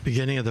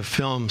Beginning of the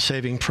film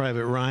Saving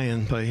Private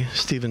Ryan by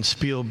Steven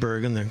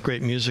Spielberg and the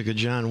great music of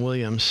John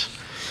Williams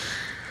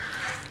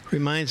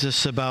reminds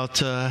us about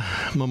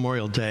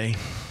Memorial Day.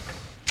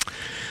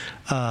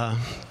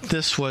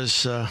 This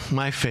was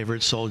my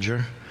favorite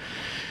soldier.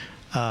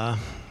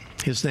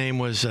 His name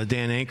was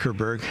Dan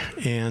Ankerberg,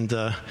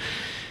 and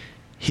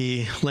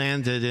he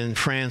landed in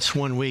France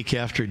 1 week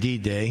after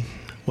D-Day,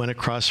 went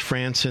across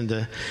France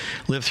and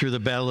lived through the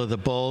Battle of the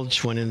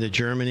Bulge, went into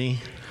Germany,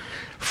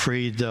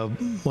 freed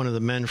one of the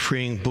men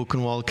freeing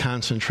Buchenwald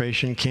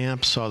concentration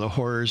camp, saw the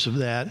horrors of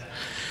that.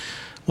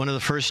 One of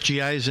the first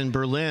GIs in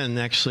Berlin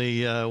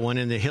actually went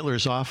into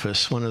Hitler's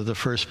office, one of the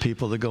first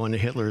people to go into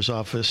Hitler's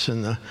office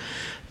in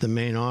the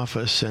main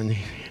office. And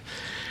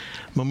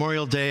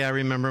Memorial Day, I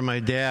remember my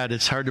dad,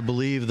 it's hard to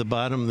believe the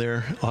bottom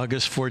there,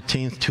 August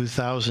 14th,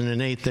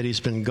 2008, that he's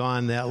been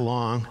gone that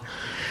long.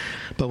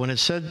 But when it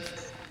said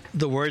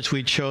the words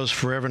we chose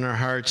forever in our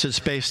hearts, it's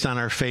based on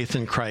our faith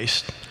in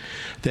Christ,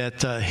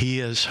 that he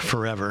is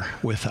forever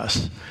with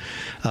us,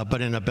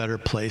 but in a better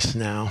place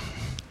now.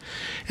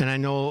 And I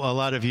know a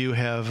lot of you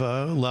have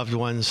loved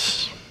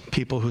ones,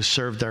 people who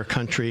served our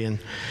country and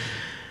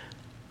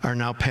are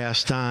now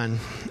passed on.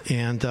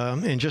 And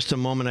in just a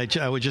moment,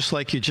 I would just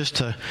like you just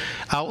to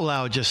out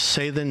loud just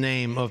say the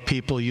name of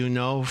people you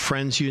know,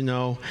 friends you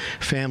know,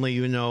 family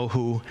you know,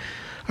 who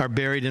are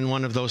buried in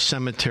one of those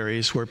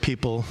cemeteries where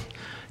people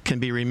can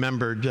be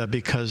remembered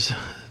because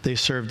they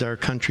served our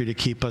country to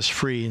keep us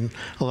free and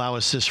allow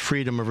us this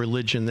freedom of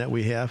religion that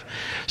we have.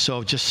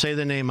 So just say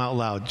the name out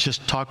loud.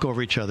 Just talk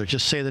over each other.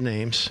 Just say the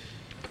names.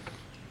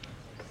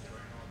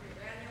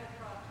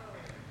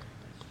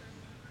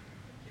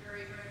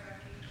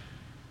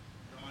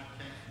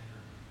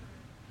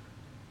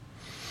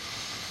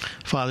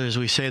 Father, as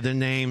we say the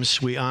names,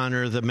 we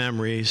honor the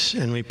memories,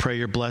 and we pray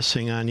your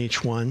blessing on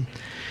each one.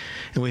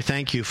 And we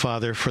thank you,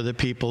 Father, for the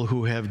people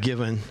who have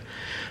given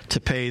to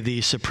pay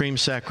the supreme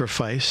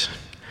sacrifice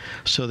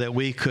so that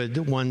we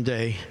could one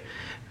day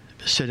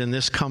sit in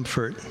this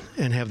comfort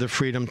and have the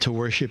freedom to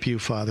worship you,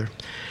 Father.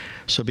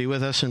 So be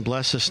with us and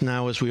bless us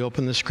now as we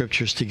open the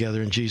scriptures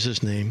together in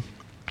Jesus' name.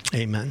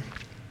 Amen.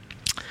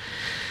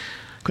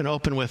 I'm going to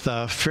open with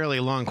a fairly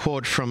long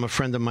quote from a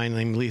friend of mine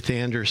named Leith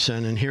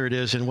Anderson, and here it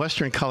is. In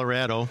western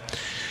Colorado,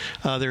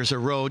 there's a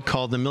road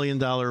called the $1 Million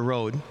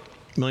Road.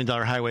 $1 Million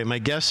Highway. My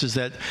guess is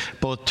that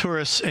both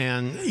tourists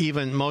and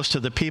even most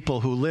of the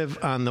people who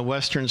live on the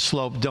western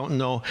slope don't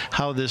know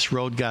how this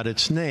road got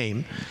its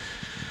name.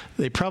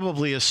 They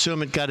probably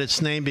assume it got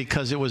its name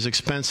because it was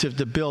expensive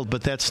to build,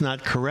 but that's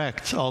not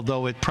correct,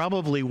 although it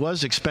probably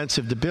was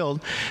expensive to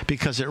build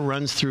because it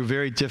runs through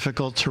very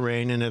difficult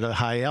terrain and at a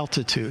high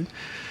altitude.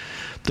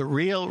 The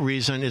real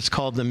reason it's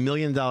called the $1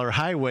 Million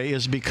Highway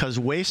is because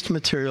waste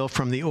material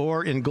from the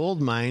ore in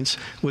gold mines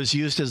was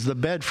used as the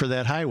bed for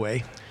that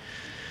highway.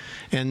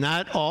 And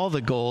not all the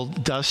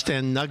gold, dust,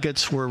 and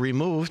nuggets were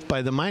removed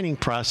by the mining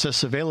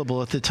process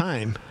available at the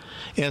time.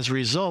 As a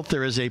result,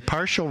 there is a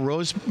partial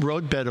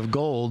roadbed of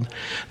gold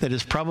that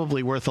is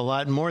probably worth a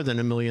lot more than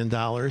 $1 million.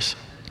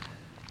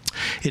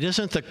 It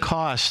isn't the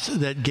cost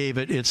that gave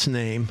it its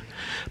name,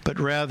 but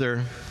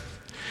rather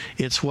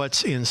it's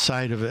what's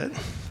inside of it.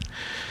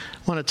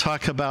 I want to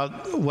talk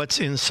about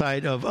what's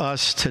inside of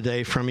us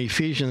today from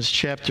Ephesians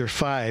chapter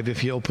 5.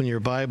 If you open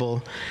your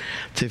Bible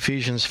to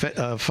Ephesians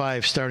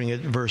 5, starting at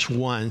verse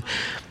 1.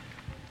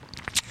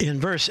 In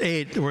verse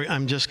 8,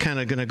 I'm just kind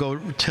of going to go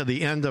to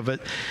the end of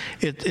it.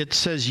 It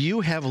says,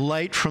 "You have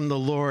light from the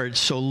Lord,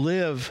 so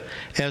live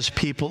as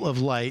people of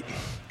light."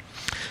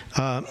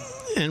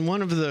 And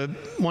one of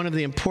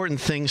the important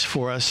things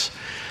for us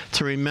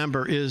to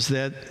remember is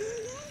that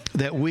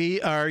we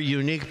are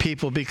unique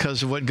people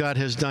because of what God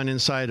has done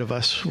inside of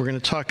us. We're going to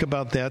talk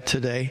about that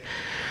today.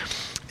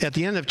 At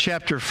the end of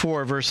chapter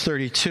 4, verse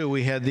 32,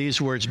 we had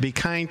these words: "Be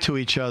kind to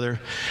each other,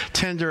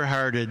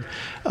 tender-hearted,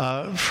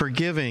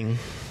 forgiving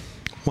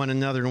one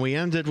another." And we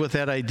ended with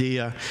that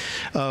idea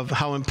of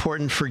how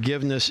important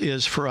forgiveness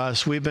is for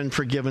us. We've been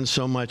forgiven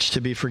so much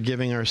to be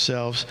forgiving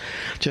ourselves,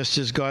 just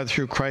as God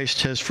through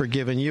Christ has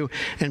forgiven you.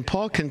 And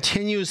Paul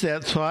continues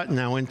that thought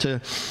now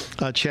into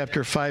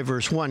chapter 5,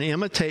 verse 1.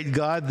 "Imitate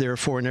God,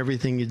 therefore, in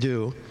everything you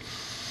do."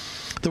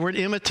 The word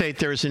imitate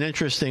there is an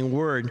interesting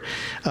word.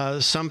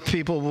 Some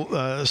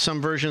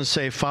versions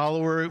say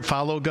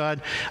follow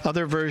God.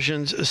 Other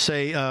versions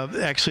say,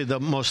 actually the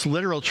most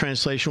literal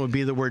translation would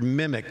be the word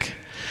mimic.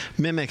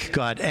 Mimic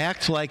God.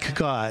 Act like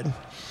God.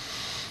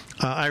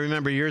 I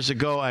remember years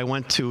ago I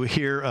went to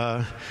hear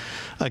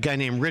a guy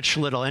named Rich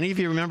Little. Any of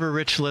you remember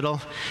Rich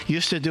Little? He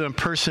used to do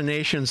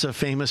impersonations of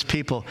famous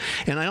people.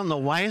 And I don't know,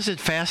 why does it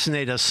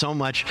fascinate us so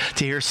much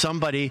to hear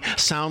somebody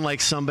sound like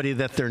somebody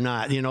that they're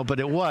not, but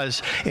it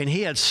was. And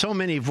he had so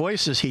many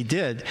voices he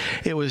did.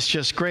 It was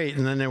just great.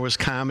 And then there was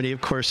comedy,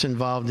 of course,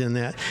 involved in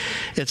that.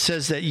 It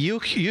says that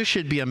you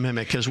should be a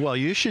mimic as well.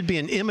 You should be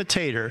an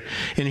imitator.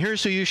 And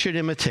here's who you should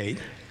imitate: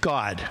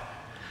 God.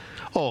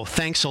 Oh,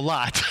 thanks a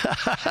lot.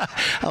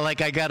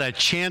 Like I got a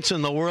chance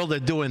in the world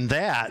of doing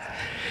that.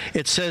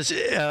 It says,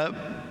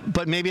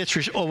 but maybe it's,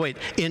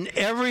 in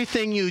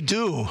everything you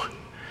do,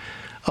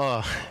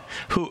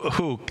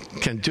 who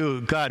can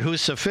do, God,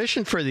 who's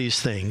sufficient for these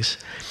things.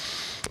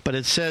 But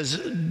it says,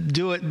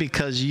 do it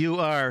because you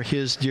are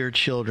his dear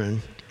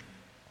children.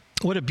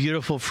 What a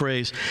beautiful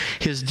phrase,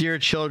 his dear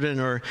children,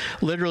 or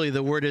literally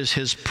the word is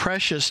his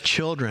precious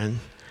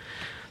children.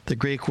 The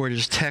Greek word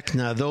is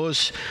tekna,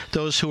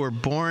 those who are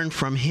born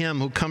from him,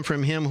 who come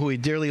from him, who he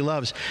dearly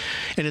loves.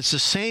 And it's the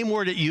same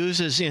word it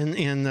uses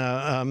in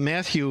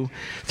Matthew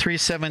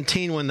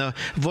 3:17 when the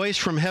voice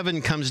from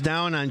heaven comes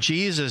down on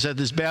Jesus at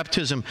his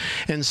baptism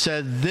and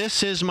said,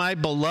 "This is my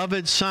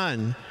beloved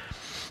Son."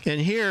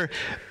 And here,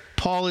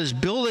 Paul is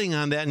building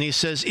on that, and he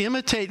says,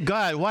 imitate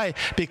God. Why?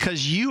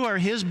 Because you are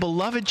his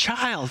beloved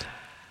child.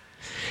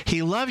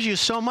 He loves you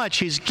so much.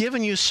 He's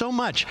given you so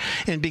much.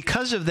 And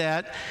because of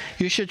that,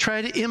 you should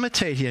try to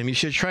imitate him. You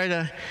should try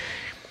to...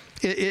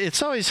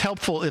 It's always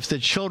helpful if the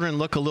children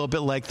look a little bit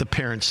like the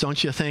parents,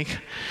 don't you think?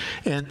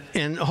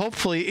 And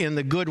hopefully in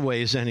the good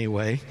ways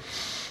anyway.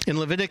 In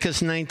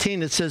Leviticus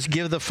 19, it says,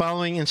 give the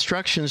following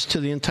instructions to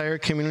the entire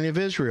community of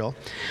Israel.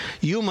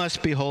 You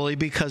must be holy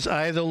because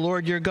I, the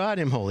Lord your God,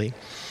 am holy.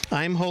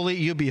 I'm holy,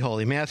 you be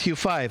holy. Matthew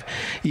 5,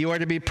 you are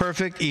to be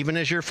perfect even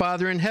as your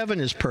Father in heaven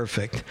is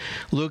perfect.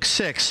 Luke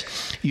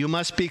 6, you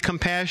must be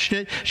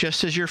compassionate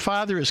just as your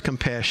Father is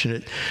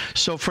compassionate.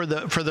 So for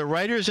the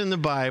writers in the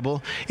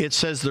Bible, it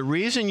says the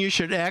reason you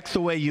should act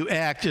the way you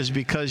act is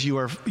because you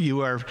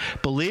are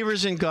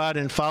believers in God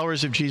and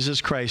followers of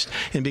Jesus Christ.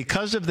 And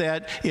because of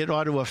that, it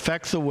ought to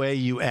affect the way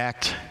you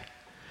act.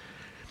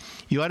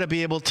 You ought to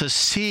be able to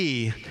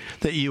see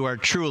that you are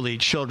truly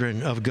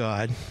children of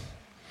God.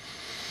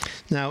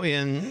 Now,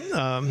 in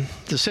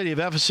the city of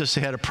Ephesus,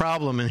 they had a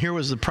problem, and here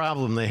was the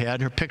problem they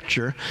had, her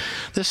picture.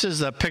 This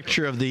is a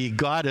picture of the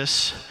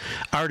goddess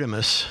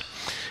Artemis.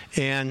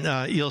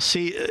 And you'll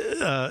see,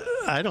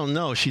 I don't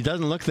know, she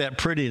doesn't look that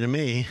pretty to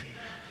me.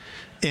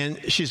 And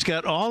she's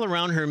got all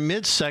around her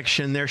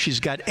midsection there, she's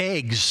got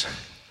eggs.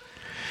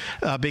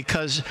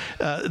 Because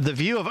the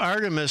view of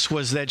Artemis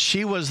was that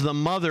she was the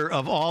mother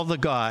of all the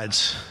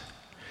gods.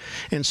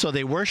 And so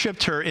they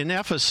worshiped her in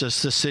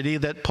Ephesus, the city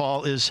that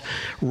Paul is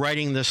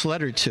writing this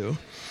letter to.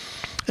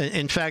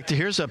 In fact,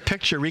 here's a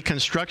picture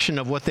reconstruction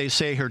of what they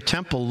say her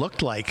temple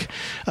looked like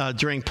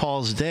during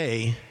Paul's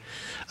day.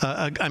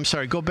 I'm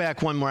sorry, go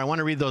back one more. I want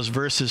to read those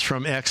verses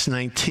from Acts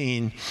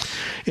 19.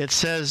 It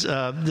says,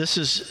 this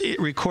is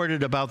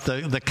recorded about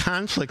the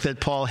conflict that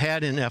Paul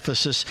had in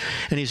Ephesus,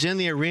 and he's in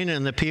the arena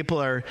and the people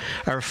are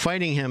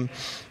fighting him.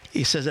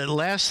 He says, at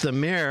last the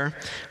mayor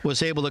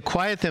was able to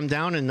quiet them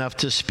down enough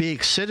to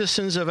speak.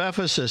 Citizens of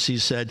Ephesus, he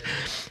said,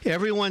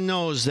 everyone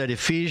knows that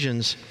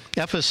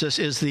Ephesus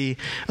is the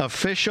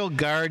official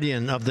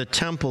guardian of the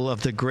temple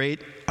of the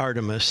great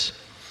Artemis,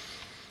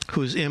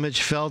 whose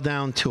image fell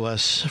down to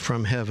us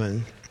from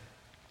heaven.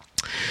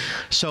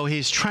 So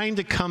he's trying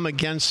to come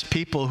against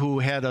people who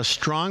had a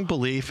strong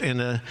belief in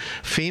a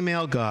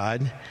female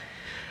god.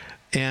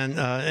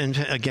 And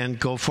again,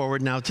 go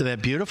forward now to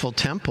that beautiful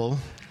temple.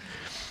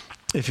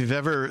 If you've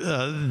ever,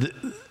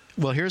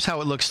 well, here's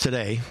how it looks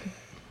today.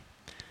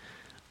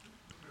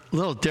 A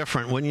little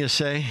different, wouldn't you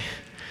say?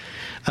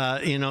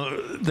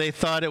 They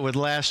thought it would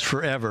last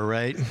forever,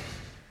 right?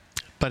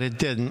 But it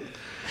didn't.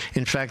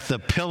 In fact, the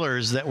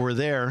pillars that were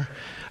there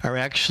are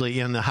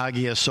actually in the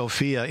Hagia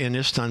Sophia in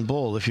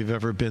Istanbul, if you've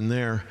ever been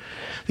there.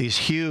 These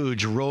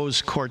huge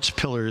rose quartz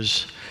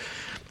pillars,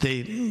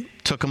 they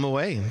took them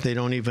away. They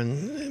don't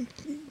even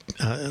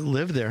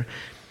live there.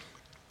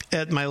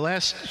 At my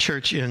last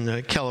church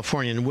in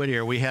California, in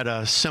Whittier, we had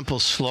a simple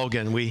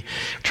slogan. We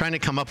were trying to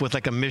come up with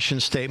like a mission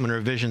statement or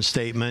a vision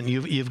statement.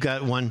 You've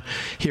got one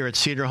here at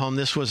Cedar Home.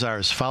 This was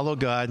ours. Follow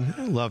God,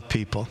 love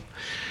people.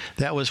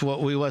 That was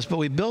what we was. But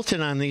we built it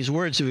on these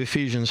words of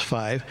Ephesians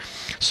 5.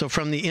 So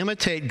from the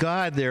imitate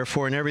God,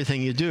 therefore, in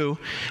everything you do,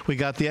 we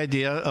got the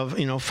idea of,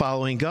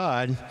 following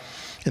God.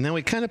 And then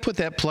we kind of put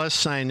that plus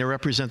sign to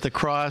represent the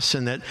cross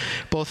and that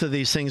both of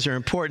these things are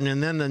important.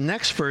 And then the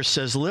next verse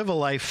says, live a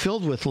life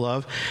filled with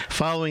love,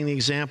 following the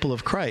example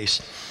of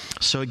Christ.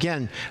 So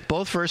again,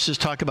 both verses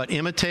talk about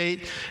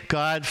imitate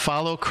God,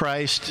 follow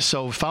Christ.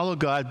 So follow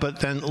God, but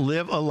then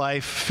live a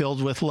life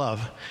filled with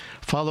love.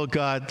 Follow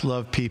God,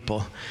 love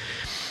people.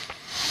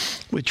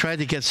 We tried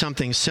to get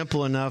something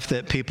simple enough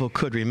that people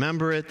could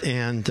remember it,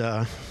 and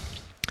a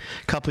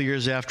couple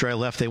years after I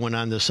left, they went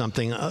on to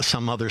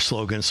some other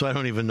slogan, so I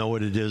don't even know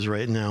what it is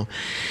right now.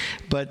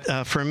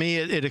 But for me,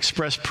 it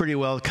expressed pretty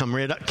well, came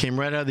right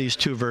out of these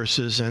two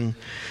verses, and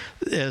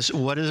as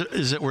what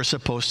is it we're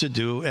supposed to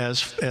do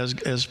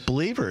as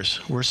believers?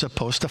 We're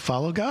supposed to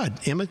follow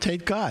God,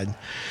 imitate God,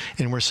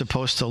 and we're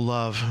supposed to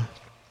love.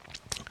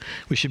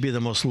 We should be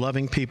the most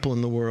loving people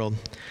in the world.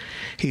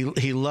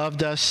 He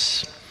loved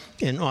us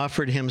and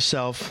offered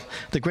himself.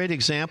 The great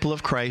example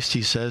of Christ,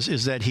 he says,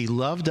 is that he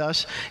loved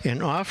us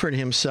and offered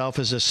himself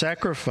as a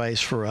sacrifice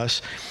for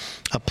us,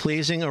 a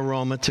pleasing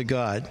aroma to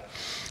God.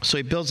 So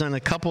he builds on a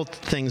couple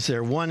things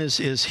there. One is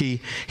he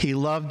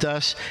loved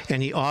us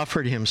and he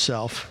offered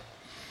himself.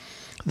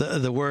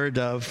 The word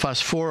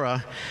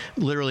phosphora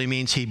literally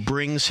means he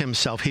brings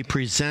himself. He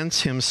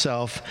presents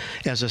himself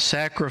as a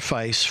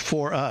sacrifice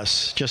for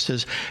us. Just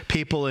as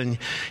people in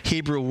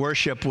Hebrew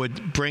worship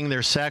would bring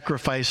their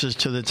sacrifices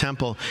to the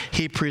temple,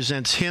 he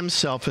presents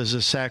himself as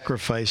a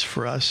sacrifice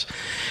for us.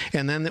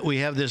 And then we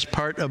have this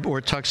part where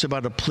it talks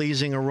about a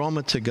pleasing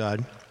aroma to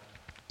God.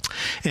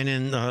 And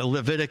in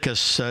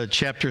Leviticus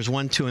chapters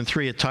 1, 2, and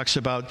 3, it talks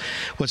about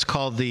what's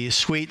called the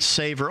sweet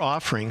savor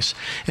offerings.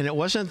 And it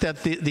wasn't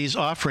that these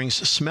offerings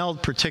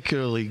smelled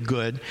particularly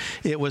good.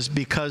 It was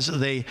because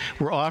they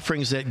were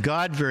offerings that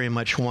God very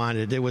much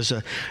wanted. It was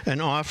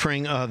an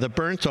offering, the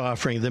burnt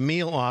offering, the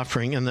meal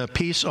offering, and the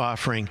peace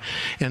offering.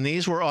 And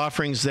these were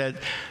offerings that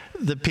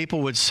the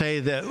people would say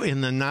that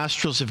in the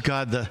nostrils of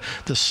God,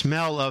 the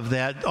smell of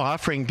that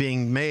offering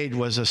being made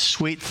was a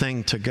sweet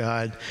thing to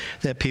God,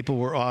 that people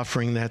were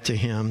offering that to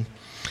him.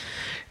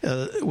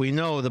 We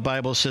know the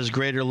Bible says,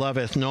 greater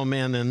loveth no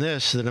man than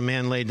this, that a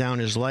man lay down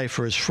his life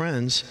for his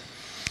friends.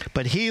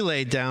 But he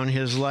laid down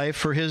his life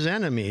for his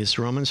enemies,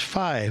 Romans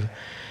 5.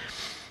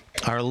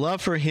 Our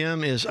love for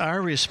him is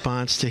our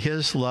response to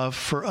his love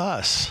for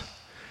us.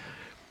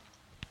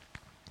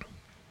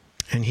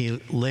 And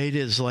he laid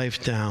his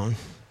life down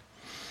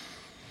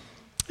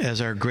as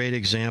our great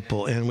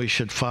example, and we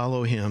should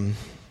follow him.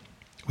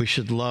 We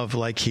should love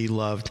like he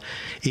loved,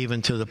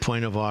 even to the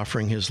point of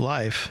offering his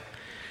life.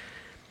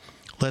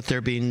 Let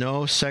there be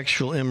no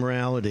sexual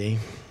immorality,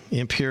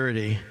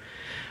 impurity,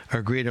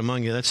 or greed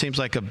among you. That seems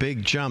like a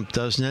big jump,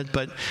 doesn't it?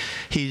 But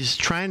he's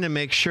trying to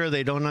make sure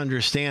they don't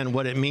understand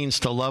what it means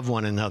to love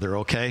one another,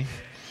 okay?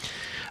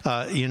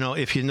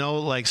 If you know,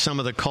 like some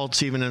of the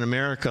cults even in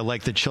America,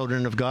 like the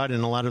Children of God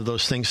and a lot of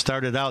those things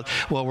started out,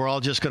 well, we're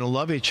all just going to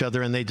love each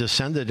other, and they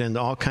descended into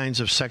all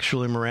kinds of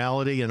sexual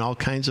immorality and all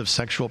kinds of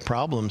sexual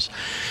problems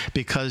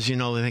because, they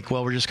think,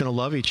 well, we're just going to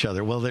love each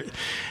other. Well,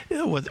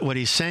 what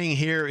he's saying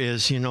here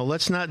is,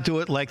 let's not do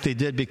it like they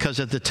did,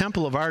 because at the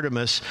temple of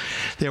Artemis,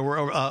 there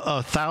were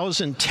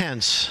 1,000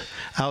 tents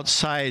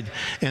outside,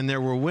 and there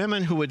were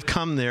women who would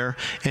come there,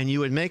 and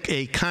you would make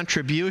a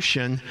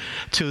contribution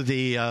to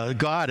the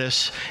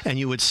goddess, and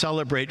you would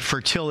celebrate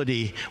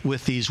fertility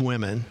with these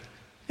women.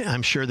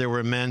 I'm sure there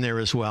were men there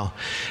as well.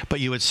 But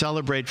you would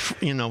celebrate,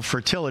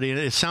 fertility. And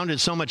it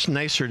sounded so much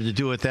nicer to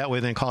do it that way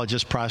than call it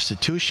just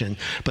prostitution.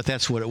 But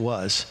that's what it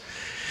was.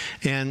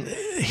 And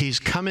he's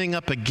coming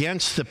up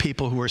against the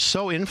people who were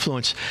so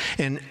influenced,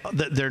 and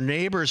their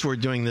neighbors were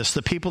doing this.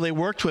 The people they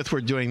worked with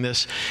were doing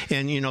this.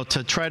 And,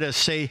 to try to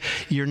say,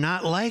 you're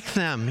not like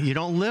them. You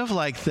don't live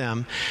like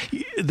them.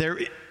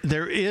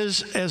 There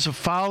is, as a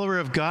follower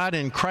of God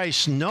in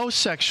Christ, no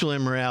sexual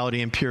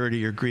immorality,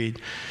 impurity, or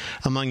greed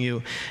among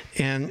you.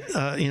 And,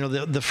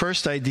 the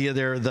first idea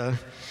there,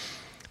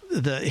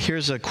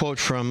 here's a quote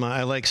from,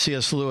 I like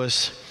C.S.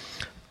 Lewis,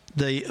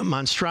 the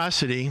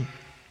monstrosity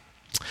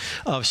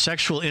of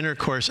sexual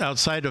intercourse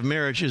outside of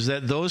marriage is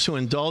that those who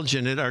indulge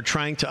in it are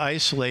trying to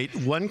isolate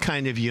one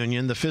kind of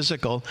union, the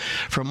physical,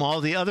 from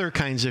all the other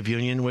kinds of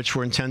union which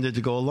were intended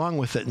to go along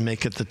with it and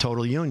make it the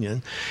total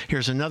union.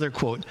 Here's another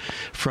quote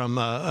from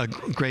a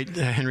great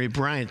Henry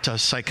Bryant, a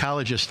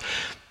psychologist.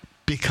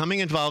 Becoming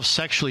involved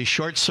sexually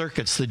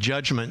short-circuits the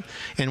judgment,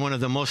 and one of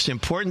the most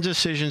important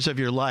decisions of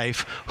your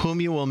life, whom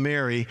you will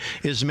marry,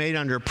 is made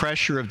under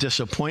pressure of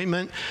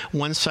disappointment,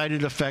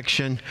 one-sided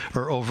affection,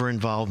 or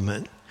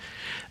over-involvement.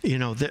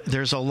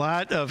 There's a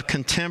lot of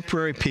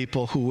contemporary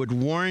people who would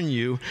warn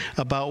you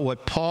about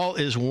what Paul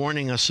is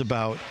warning us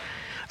about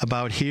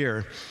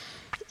here,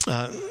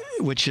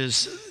 which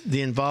is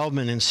the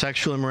involvement in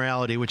sexual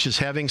immorality, which is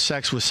having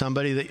sex with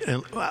somebody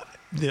that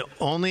the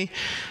only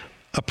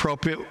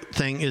appropriate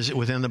thing is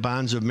within the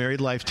bonds of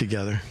married life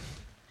together.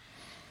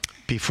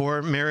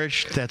 Before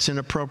marriage, that's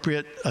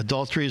inappropriate.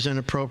 Adultery is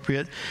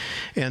inappropriate.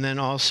 And then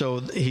also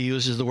he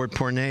uses the word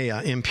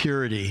porneia,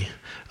 impurity,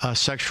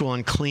 sexual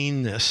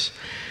uncleanness.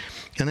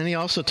 And then he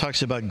also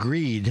talks about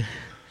greed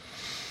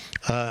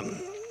and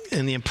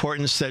the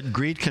importance that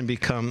greed can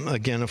become,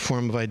 again, a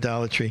form of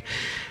idolatry.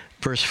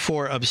 Verse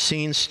 4,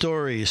 obscene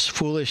stories,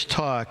 foolish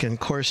talk, and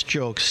coarse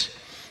jokes,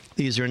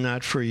 these are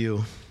not for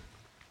you.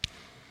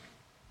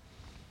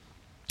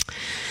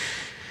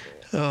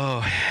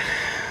 Oh,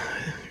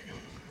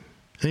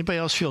 anybody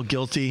else feel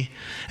guilty?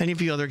 Any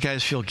of you other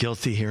guys feel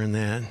guilty hearing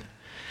that?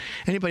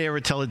 Anybody ever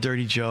tell a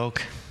dirty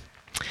joke?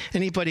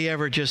 Anybody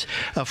ever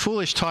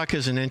foolish talk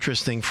is an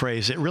interesting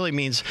phrase. It really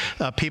means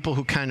people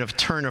who kind of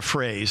turn a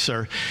phrase.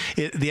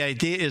 The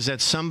idea is that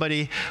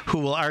somebody who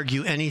will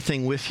argue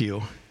anything with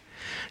you.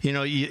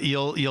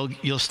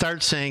 You'll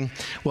start saying,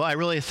 well, I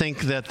really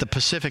think that the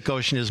Pacific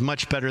Ocean is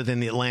much better than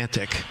the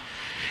Atlantic.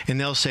 And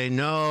they'll say,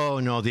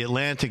 no, the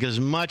Atlantic is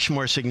much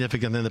more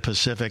significant than the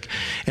Pacific.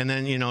 And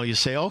then, you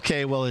say,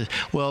 okay, well,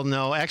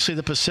 no, actually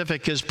the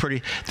Pacific is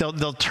pretty.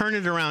 They'll turn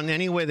it around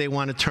any way they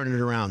want to turn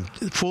it around.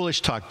 Foolish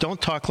talk. Don't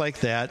talk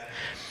like that.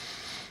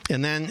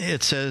 And then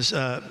it says,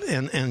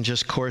 and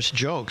just coarse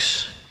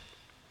jokes.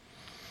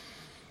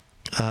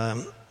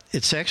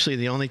 It's actually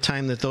the only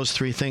time that those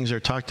three things are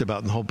talked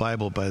about in the whole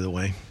Bible, by the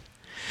way.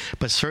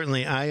 But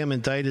certainly I am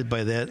indicted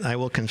by that. I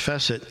will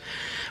confess it.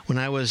 When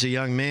I was a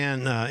young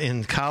man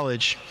in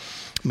college,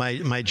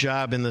 my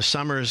job in the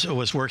summers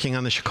was working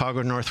on the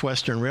Chicago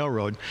Northwestern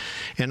Railroad,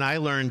 and I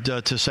learned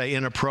to say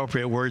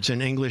inappropriate words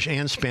in English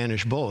and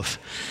Spanish both.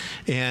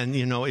 And,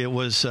 it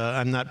was,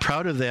 I'm not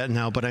proud of that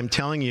now, but I'm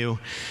telling you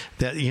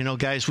that,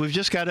 guys, we've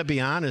just got to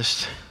be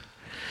honest.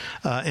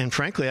 And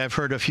frankly, I've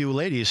heard a few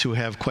ladies who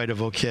have quite a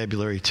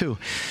vocabulary too.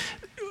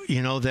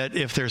 That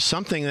if there's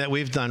something that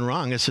we've done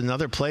wrong, it's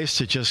another place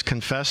to just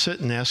confess it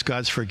and ask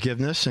God's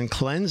forgiveness and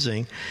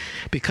cleansing.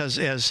 Because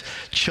as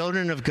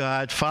children of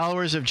God,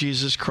 followers of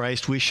Jesus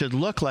Christ, we should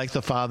look like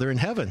the Father in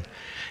heaven.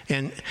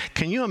 And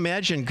can you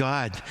imagine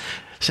God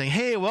saying,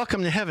 hey,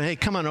 welcome to heaven. Hey,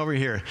 come on over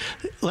here.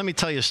 Let me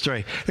tell you a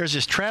story. There's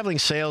this traveling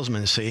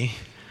salesman, see?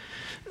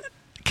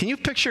 Can you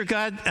picture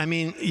God? I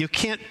mean, you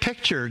can't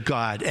picture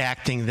God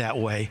acting that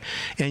way.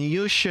 And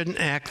you shouldn't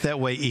act that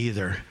way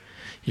either.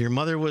 Your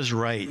mother was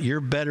right. You're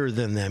better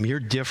than them.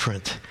 You're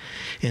different.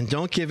 And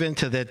don't give in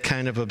to that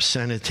kind of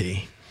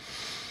obscenity.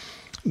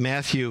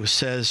 Matthew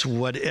says,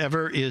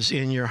 whatever is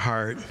in your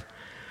heart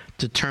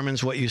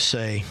determines what you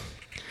say.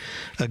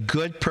 A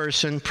good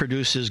person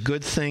produces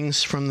good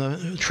things from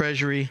the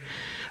treasury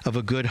of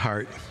a good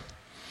heart.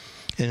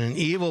 And an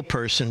evil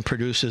person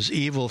produces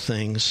evil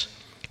things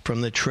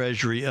from the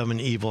treasury of an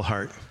evil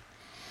heart.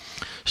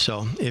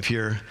 So if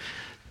you're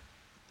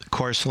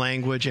coarse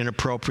language,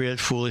 inappropriate,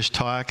 foolish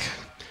talk,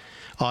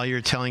 all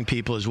you're telling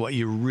people is what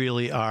you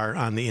really are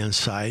on the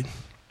inside.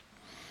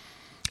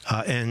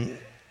 And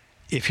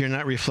if you're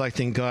not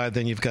reflecting God,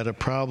 then you've got a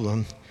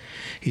problem.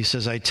 He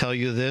says, I tell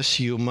you this,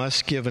 you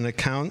must give an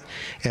account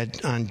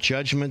on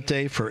Judgment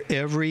Day for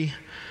every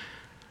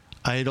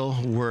idle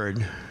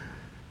word.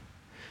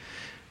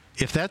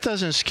 If that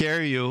doesn't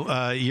scare you,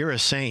 you're a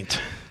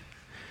saint.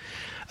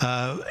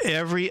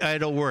 Every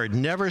idle word,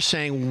 never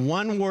saying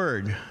one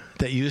word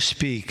that you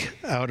speak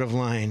out of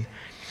line.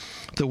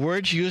 The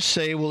words you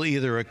say will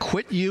either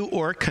acquit you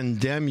or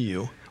condemn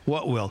you.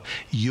 What will?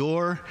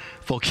 Your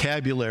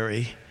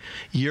vocabulary,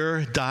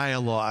 your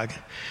dialogue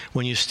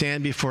when you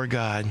stand before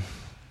God.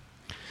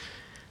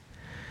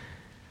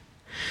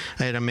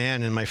 I had a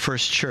man in my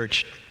first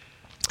church,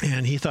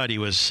 and he thought he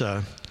was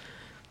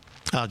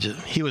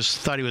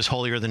thought he was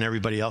holier than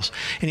everybody else.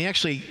 And he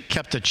actually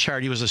kept a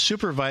chart. He was a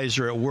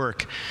supervisor at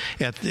work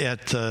at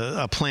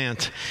a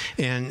plant.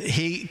 And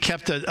he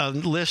kept a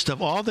list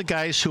of all the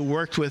guys who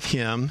worked with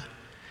him.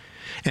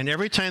 And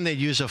every time they'd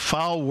use a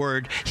foul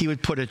word, he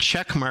would put a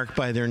check mark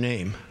by their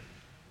name.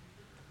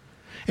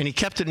 And he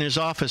kept it in his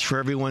office for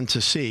everyone to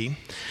see.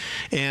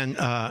 And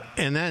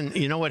then,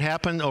 you know what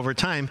happened over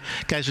time?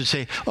 Guys would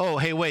say, oh,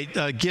 hey, wait,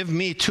 give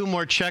me 2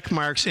 more check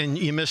marks, and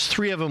you missed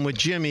 3 of them with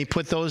Jimmy,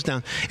 put those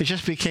down. It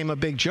just became a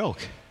big joke.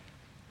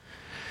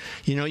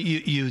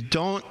 You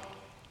don't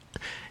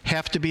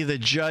have to be the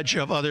judge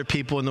of other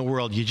people in the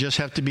world. You just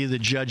have to be the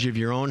judge of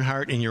your own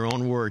heart and your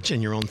own words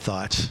and your own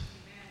thoughts.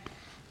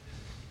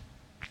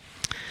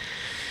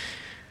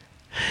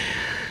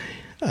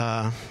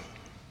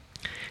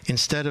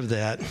 Instead of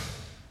that,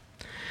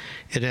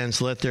 it ends,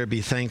 let there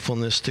be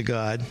thankfulness to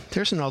God.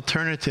 There's an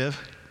alternative.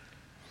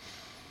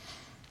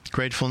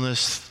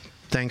 Gratefulness,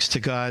 thanks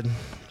to God,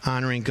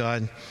 honoring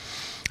God.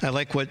 I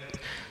like what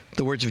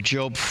the words of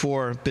Job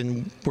 4 have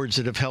been words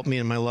that have helped me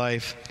in my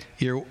life.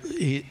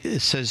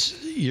 It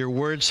says, your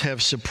words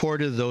have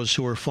supported those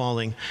who are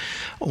falling.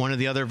 One of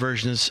the other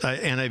versions,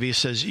 NIV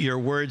says, your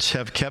words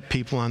have kept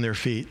people on their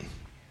feet.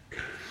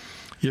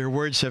 Your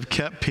words have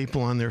kept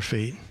people on their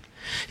feet.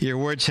 Your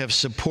words have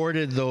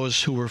supported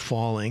those who were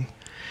falling.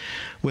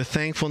 With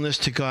thankfulness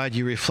to God,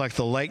 you reflect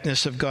the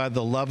likeness of God,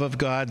 the love of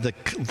God,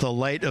 the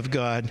light of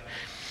God.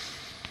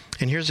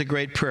 And here's a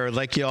great prayer. I'd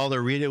like you all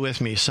to read it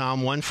with me. Psalm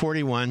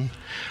 141.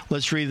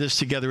 Let's read this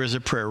together as a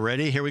prayer.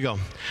 Ready? Here we go.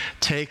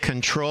 Take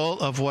control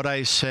of what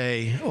I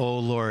say, O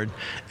Lord,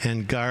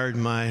 and guard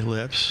my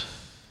lips.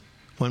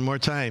 One more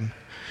time.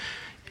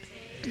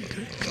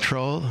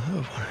 Control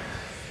of what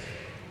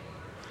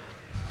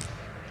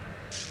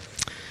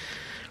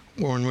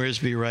Warren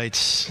Wiersbe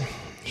writes,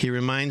 he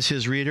reminds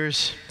his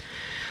readers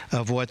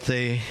of what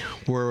they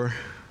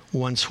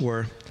once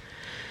were.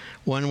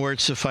 One word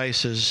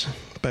suffices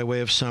by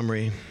way of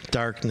summary: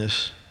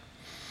 darkness.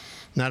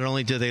 Not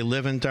only did they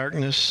live in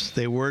darkness,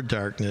 they were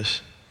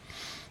darkness.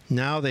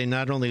 Now they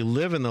not only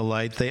live in the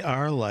light, they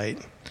are light.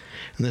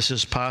 And this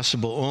is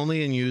possible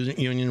only in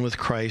union with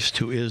Christ,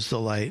 who is the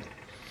light.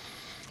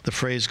 The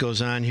phrase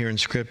goes on here in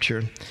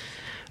Scripture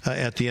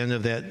at the end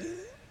of that,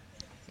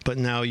 but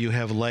now you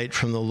have light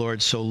from the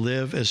Lord, so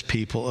live as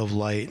people of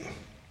light.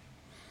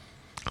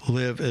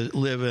 Live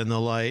in the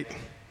light.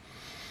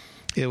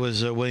 It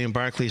was William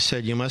Barclay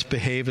said, you must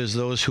behave as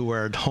those who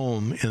are at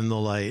home in the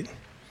light.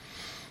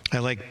 I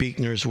like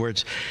Buechner's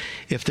words.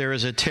 If there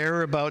is a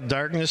terror about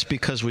darkness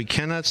because we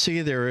cannot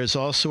see, there is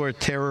also a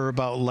terror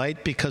about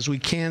light because we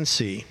can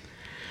see.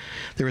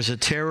 There is a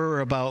terror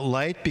about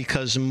light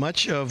because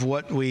much of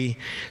what we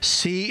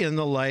see in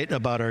the light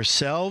about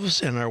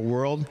ourselves and our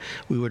world,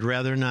 we would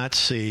rather not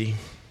see.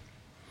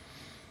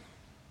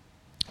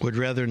 would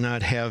rather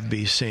not have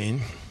be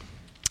seen.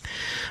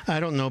 I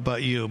don't know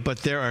about you, but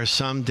there are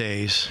some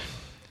days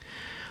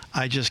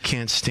I just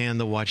can't stand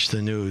to watch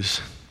the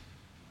news.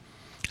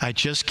 I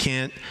just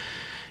can't.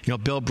 You know,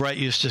 Bill Bright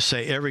used to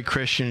say every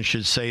Christian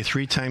should say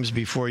 3 times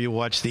before you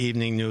watch the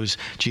evening news,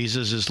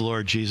 Jesus is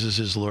Lord, Jesus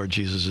is Lord,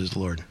 Jesus is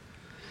Lord.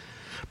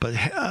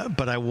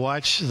 But I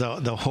watch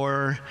the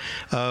horror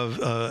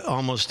of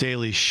almost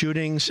daily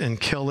shootings and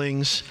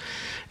killings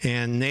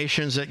and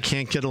nations that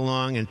can't get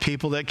along and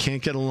people that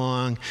can't get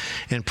along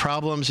and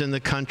problems in the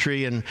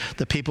country and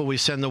the people we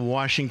send to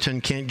Washington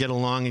can't get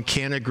along and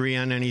can't agree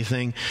on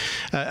anything.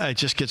 I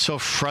just get so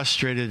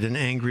frustrated and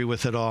angry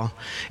with it all.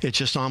 It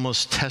just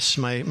almost tests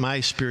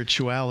my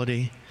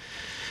spirituality.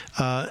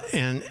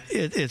 And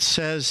it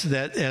says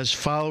that as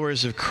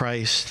followers of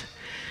Christ,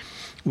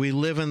 we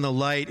live in the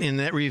light, and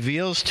that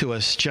reveals to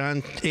us,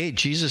 John 8,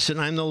 Jesus said,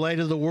 I'm the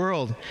light of the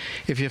world.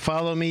 If you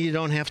follow me, you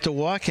don't have to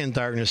walk in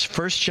darkness.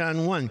 1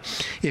 John 1,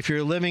 if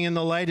you're living in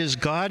the light as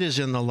God is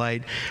in the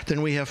light,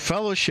 then we have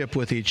fellowship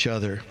with each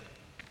other.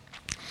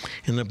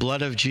 And the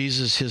blood of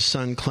Jesus, his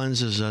son,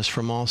 cleanses us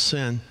from all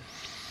sin.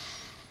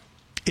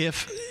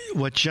 If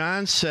what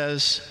John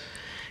says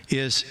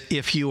is,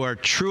 if you are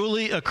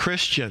truly a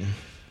Christian,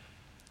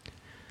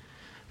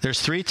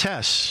 there's 3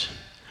 tests.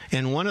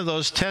 And one of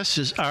those tests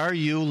is, are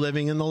you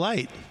living in the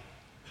light?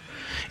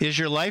 Is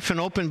your life an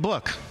open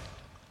book?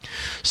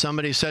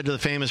 Somebody said to the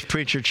famous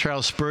preacher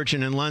Charles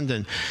Spurgeon in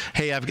London,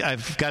 hey,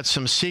 I've got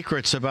some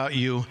secrets about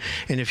you,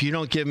 and if you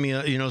don't give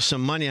me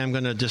some money, I'm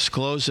going to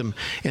disclose them.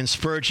 And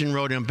Spurgeon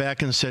wrote him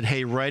back and said,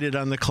 hey, write it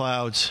on the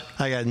clouds.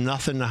 I got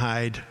nothing to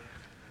hide.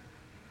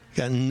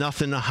 Got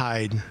nothing to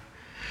hide.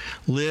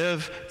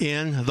 Live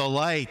in the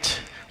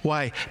light.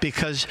 Why?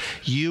 Because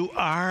you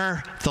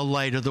are the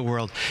light of the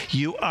world.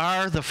 You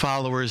are the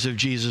followers of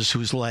Jesus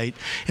who's light,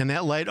 and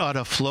that light ought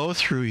to flow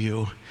through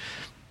you.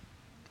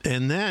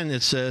 And then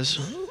it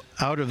says,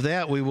 out of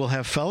that we will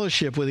have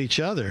fellowship with each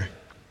other.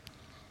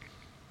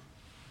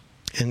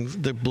 And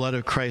the blood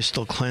of Christ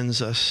will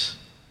cleanse us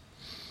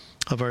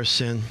of our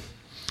sin.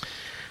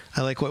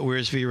 I like what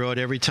Wiersbe wrote,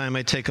 every time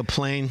I take a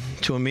plane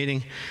to a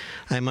meeting,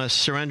 I must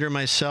surrender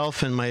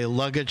myself and my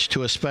luggage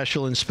to a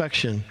special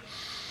inspection.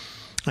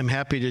 I'm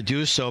happy to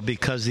do so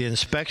because the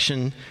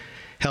inspection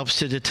helps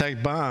to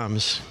detect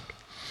bombs.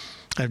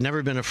 I've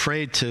never been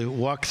afraid to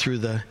walk through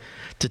the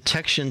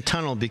detection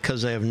tunnel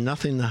because I have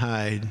nothing to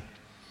hide.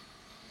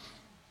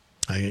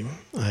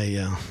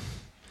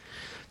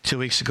 2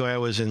 weeks ago I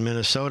was in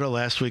Minnesota.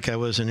 Last week I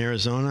was in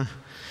Arizona.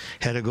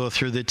 Had to go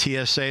through the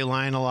TSA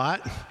line a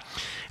lot.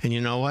 And you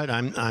know what?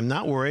 I'm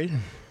not worried.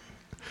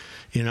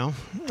 You know,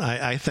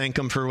 I thank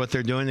them for what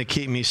they're doing to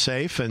keep me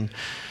safe, and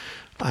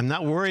I'm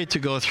not worried to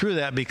go through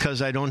that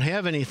because I don't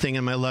have anything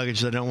in my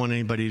luggage that I don't want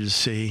anybody to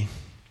see.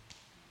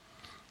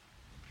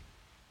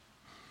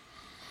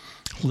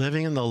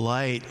 Living in the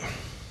light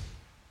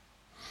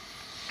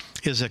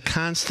is a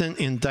constant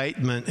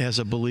indictment as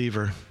a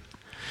believer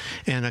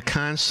and a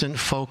constant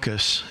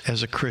focus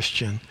as a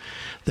Christian,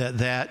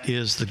 that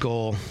is the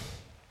goal.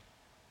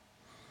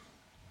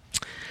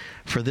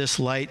 For this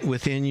light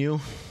within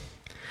you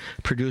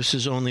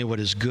produces only what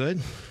is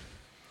good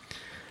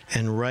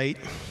and right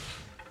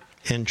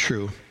and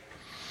true.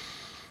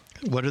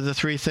 What are the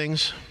 3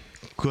 things?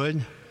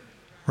 Good,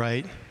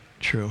 right,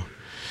 true.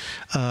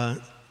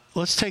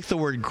 Let's take the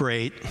word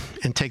great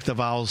and take the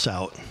vowels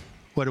out.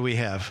 What do we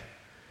have?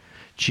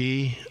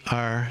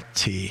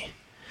 G-R-T.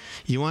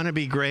 You want to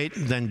be great?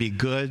 Then be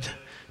good,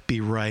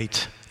 be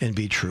right, and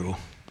be true.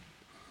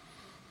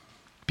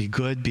 Be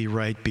good, be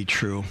right, be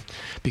true.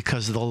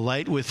 Because the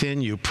light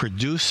within you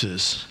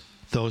produces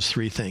those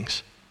 3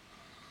 things.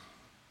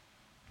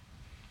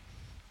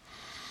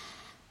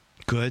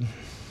 Good,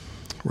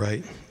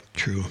 right,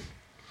 true.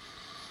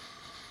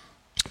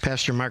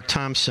 Pastor Mark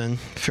Thompson,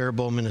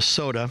 Faribault,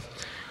 Minnesota,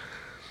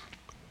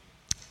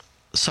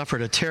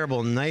 suffered a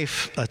terrible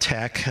knife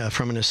attack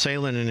from an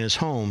assailant in his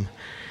home.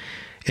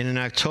 And in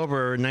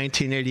October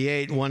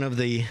 1988, one of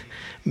the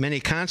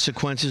many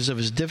consequences of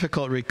his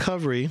difficult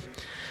recovery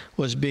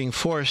was being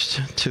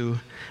forced to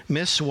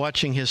miss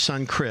watching his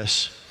son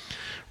Chris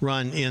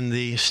run in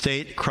the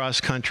state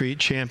cross-country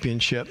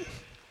championship.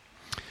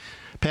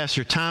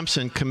 Pastor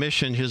Thompson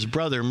commissioned his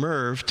brother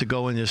Merv to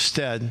go in his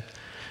stead.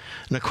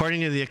 And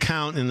according to the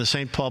account in the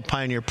St. Paul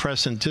Pioneer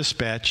Press and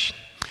Dispatch,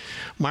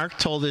 Mark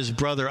told his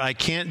brother, I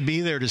can't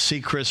be there to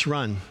see Chris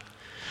run,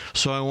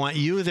 so I want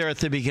you there at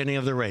the beginning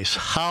of the race.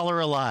 Holler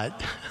a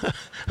lot.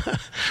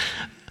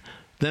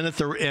 Then at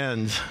the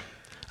end,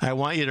 I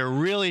want you to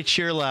really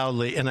cheer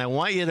loudly, and I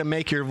want you to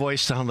make your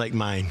voice sound like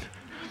mine.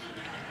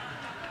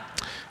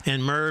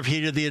 And Merv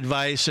heeded the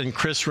advice, and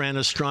Chris ran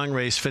a strong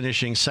race,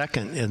 finishing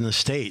second in the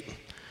state.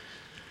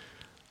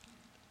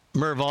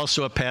 Merv,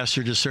 also a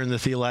pastor, discerned the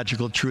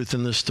theological truth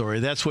in this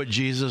story. That's what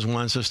Jesus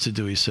wants us to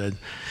do, he said.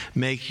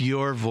 Make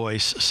your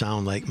voice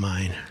sound like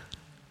mine.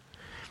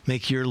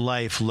 Make your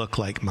life look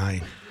like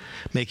mine.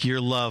 Make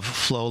your love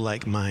flow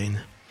like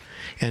mine.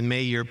 And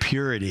may your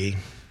purity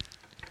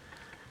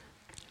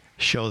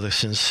show the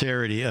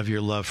sincerity of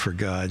your love for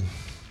God.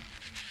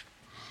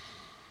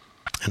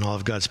 And all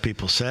of God's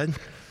people said,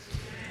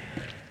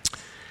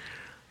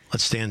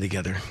 let's stand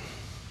together.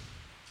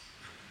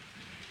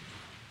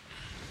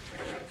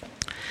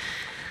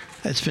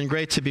 It's been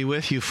great to be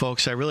with you,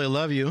 folks. I really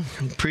love you.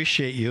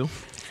 Appreciate you.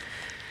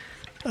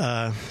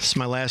 It's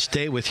my last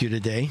day with you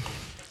today,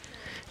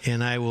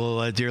 and I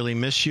will dearly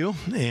miss you,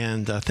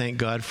 and thank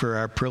God for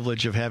our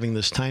privilege of having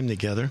this time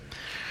together.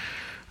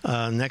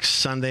 Next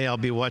Sunday, I'll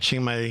be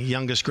watching my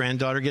youngest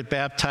granddaughter get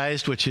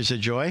baptized, which is a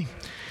joy.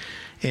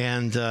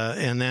 And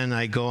then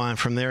I go on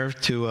from there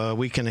to a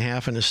week and a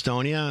half in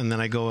Estonia, and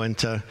then I go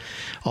into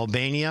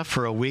Albania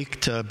for a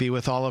week to be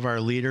with all of our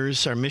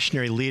leaders, our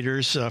missionary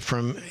leaders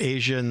from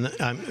Asia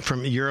and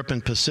from Europe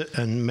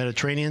and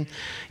Mediterranean,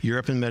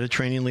 Europe and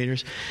Mediterranean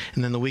leaders.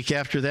 And then the week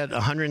after that,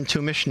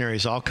 102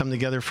 missionaries all come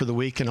together for the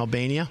week in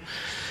Albania,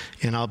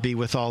 and I'll be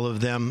with all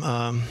of them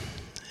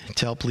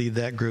to help lead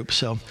that group.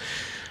 So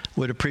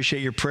would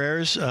appreciate your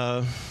prayers.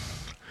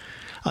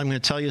 I'm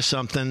going to tell you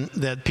something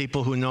that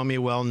people who know me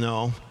well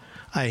know.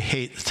 I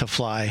hate to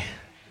fly.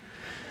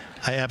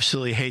 I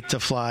absolutely hate to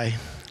fly.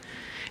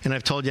 And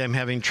I've told you I'm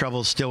having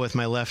trouble still with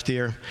my left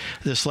ear.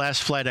 This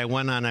last flight I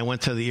went on, I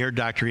went to the ear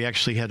doctor. He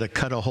actually had to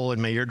cut a hole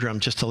in my eardrum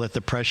just to let the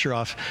pressure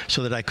off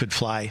so that I could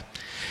fly.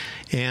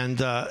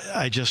 And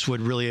I just would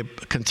really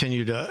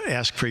continue to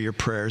ask for your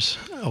prayers,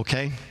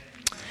 okay?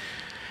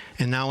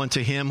 And now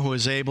unto him who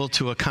is able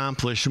to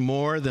accomplish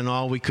more than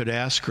all we could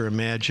ask or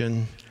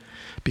imagine,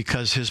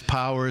 because his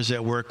power is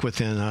at work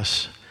within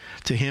us.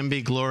 To him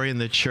be glory in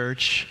the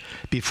church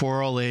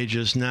before all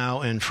ages,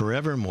 now and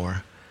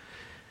forevermore.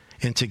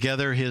 And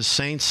together his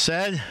saints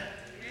said,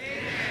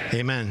 Amen.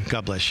 Amen.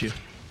 God bless you.